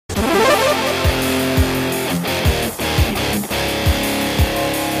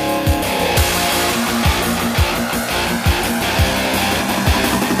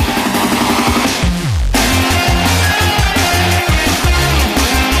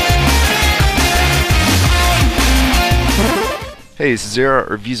Hey, this is Zero at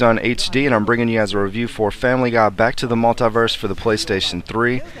ReviewZoneHD, and I'm bringing you guys a review for Family Guy Back to the Multiverse for the PlayStation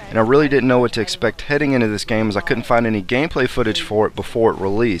 3. And I really didn't know what to expect heading into this game, as I couldn't find any gameplay footage for it before it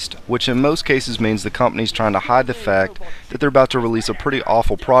released, which in most cases means the company's trying to hide the fact that they're about to release a pretty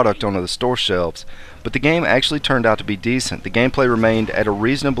awful product onto the store shelves. But the game actually turned out to be decent. The gameplay remained at a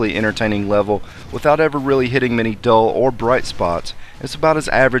reasonably entertaining level without ever really hitting many dull or bright spots. It's about as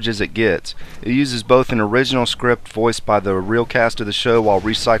average as it gets. It uses both an original script voiced by the real cast of the show while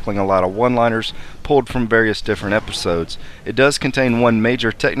recycling a lot of one-liners pulled from various different episodes. It does contain one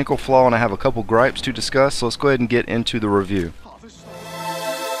major technical flaw, and I have a couple gripes to discuss, so let's go ahead and get into the review.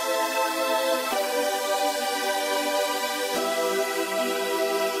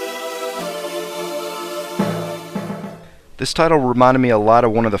 This title reminded me a lot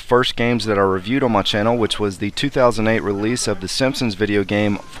of one of the first games that I reviewed on my channel, which was the 2008 release of the Simpsons video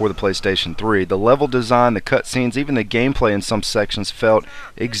game for the PlayStation 3. The level design, the cutscenes, even the gameplay in some sections felt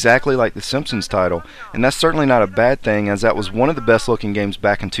exactly like the Simpsons title, and that's certainly not a bad thing, as that was one of the best looking games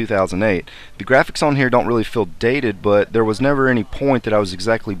back in 2008. The graphics on here don't really feel dated, but there was never any point that I was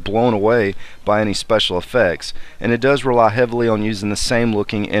exactly blown away by any special effects, and it does rely heavily on using the same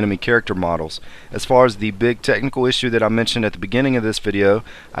looking enemy character models. As far as the big technical issue that I mentioned at the beginning of this video,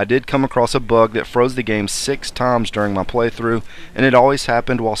 I did come across a bug that froze the game 6 times during my playthrough, and it always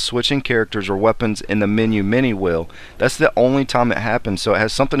happened while switching characters or weapons in the menu wheel. That's the only time it happened, so it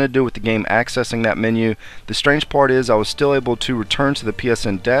has something to do with the game accessing that menu. The strange part is I was still able to return to the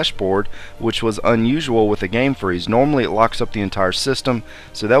PSN dashboard, which was unusual with a game freeze. Normally it locks up the entire system,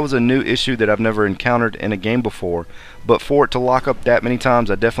 so that was a new issue that I've never encountered in a game before. But for it to lock up that many times,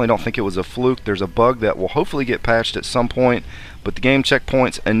 I definitely don't think it was a fluke. There's a bug that will hopefully get patched at some point, but the game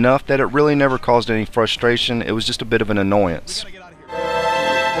checkpoints enough that it really never caused any frustration. It was just a bit of an annoyance.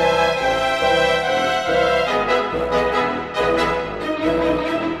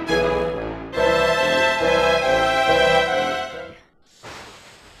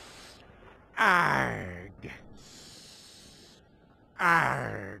 Arg.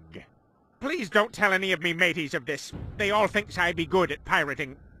 Arg. Please don't tell any of me mateys of this. They all thinks I be good at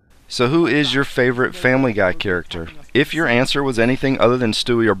pirating. So who is your favorite Family Guy character? If your answer was anything other than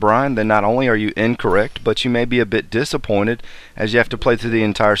Stewie or Brian, then not only are you incorrect, but you may be a bit disappointed, as you have to play through the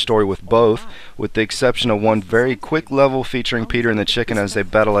entire story with both, with the exception of one very quick level featuring Peter and the chicken as they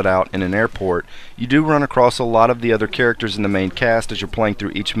battle it out in an airport. You do run across a lot of the other characters in the main cast as you're playing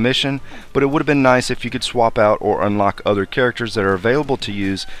through each mission, but it would have been nice if you could swap out or unlock other characters that are available to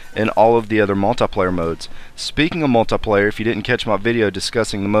use in all of the other multiplayer modes. Speaking of multiplayer, if you didn't catch my video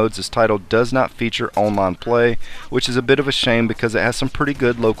discussing the modes, this title does not feature online play, which is a bit of a shame because it has some pretty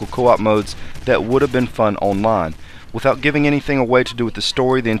good local co-op modes that would have been fun online. Without giving anything away to do with the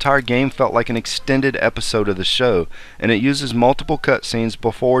story, the entire game felt like an extended episode of the show, and it uses multiple cutscenes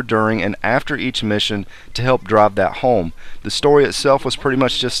before, during, and after each mission to help drive that home. The story itself was pretty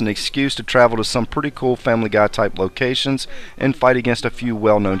much just an excuse to travel to some pretty cool Family Guy type locations and fight against a few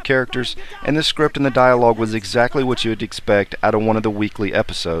well-known characters, and the script and the dialogue was exactly what you would expect out of one of the weekly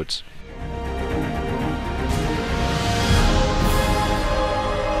episodes.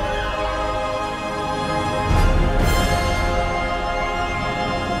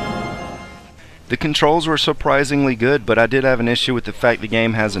 The controls were surprisingly good, but I did have an issue with the fact the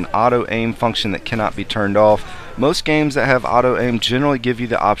game has an auto-aim function that cannot be turned off. Most games that have auto-aim generally give you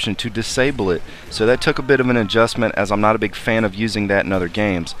the option to disable it, so that took a bit of an adjustment, as I'm not a big fan of using that in other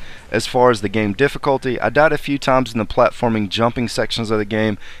games. As far as the game difficulty, I died a few times in the platforming jumping sections of the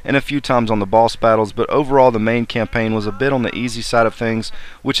game and a few times on the boss battles, but overall the main campaign was a bit on the easy side of things,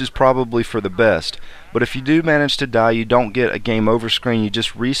 which is probably for the best. But if you do manage to die, you don't get a game over screen, you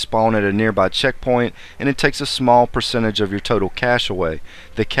just respawn at a nearby checkpoint, and it takes a small percentage of your total cash away.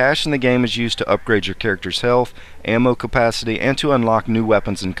 The cash in the game is used to upgrade your character's health, ammo capacity, and to unlock new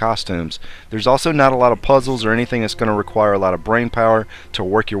weapons and costumes. There's also not a lot of puzzles or anything that's going to require a lot of brain power to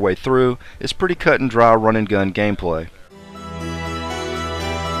work your way through. It's pretty cut and dry run and gun gameplay.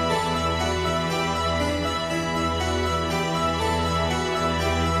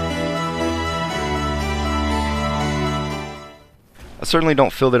 I certainly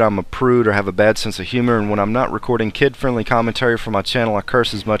don't feel that I'm a prude or have a bad sense of humor, and when I'm not recording kid-friendly commentary for my channel, I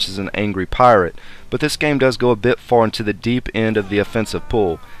curse as much as an angry pirate. But this game does go a bit far into the deep end of the offensive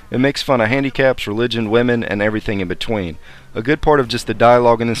pool. It makes fun of handicaps, religion, women, and everything in between. A good part of just the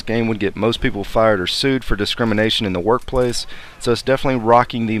dialogue in this game would get most people fired or sued for discrimination in the workplace, so it's definitely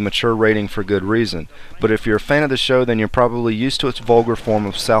rocking the mature rating for good reason. But if you're a fan of the show, then you're probably used to its vulgar form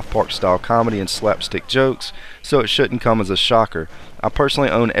of South Park style comedy and slapstick jokes, so it shouldn't come as a shocker. I personally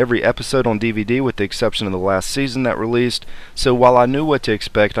own every episode on DVD with the exception of the last season that released, so while I knew what to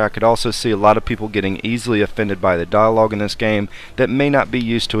expect, I could also see a lot of people getting easily offended by the dialogue in this game that may not be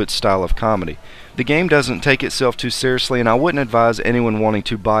used to its style of comedy. The game doesn't take itself too seriously, and I wouldn't advise anyone wanting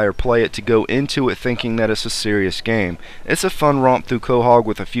to buy or play it to go into it thinking that it's a serious game. It's a fun romp through Quahog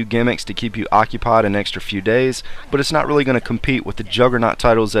with a few gimmicks to keep you occupied an extra few days, but it's not really going to compete with the juggernaut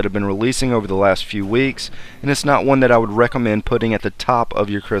titles that have been releasing over the last few weeks, and it's not one that I would recommend putting at the top of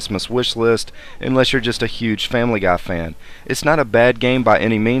your Christmas wish list unless you're just a huge Family Guy fan. It's not a bad game by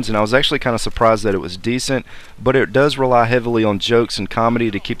any means, and I was actually kind of surprised that it was decent, but it does rely heavily on jokes and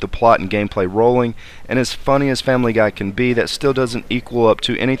comedy to keep the plot and gameplay rolling, and as funny as Family Guy can be, that still doesn't equal up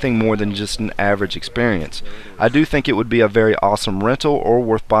to anything more than just an average experience. I do think it would be a very awesome rental or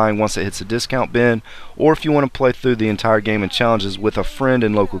worth buying once it hits a discount bin, or if you want to play through the entire game and challenges with a friend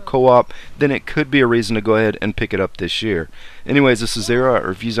in local co-op, then it could be a reason to go ahead and pick it up this year. Anyways, this is Zero at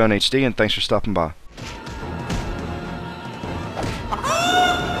ReviewZoneHD, and thanks for stopping by.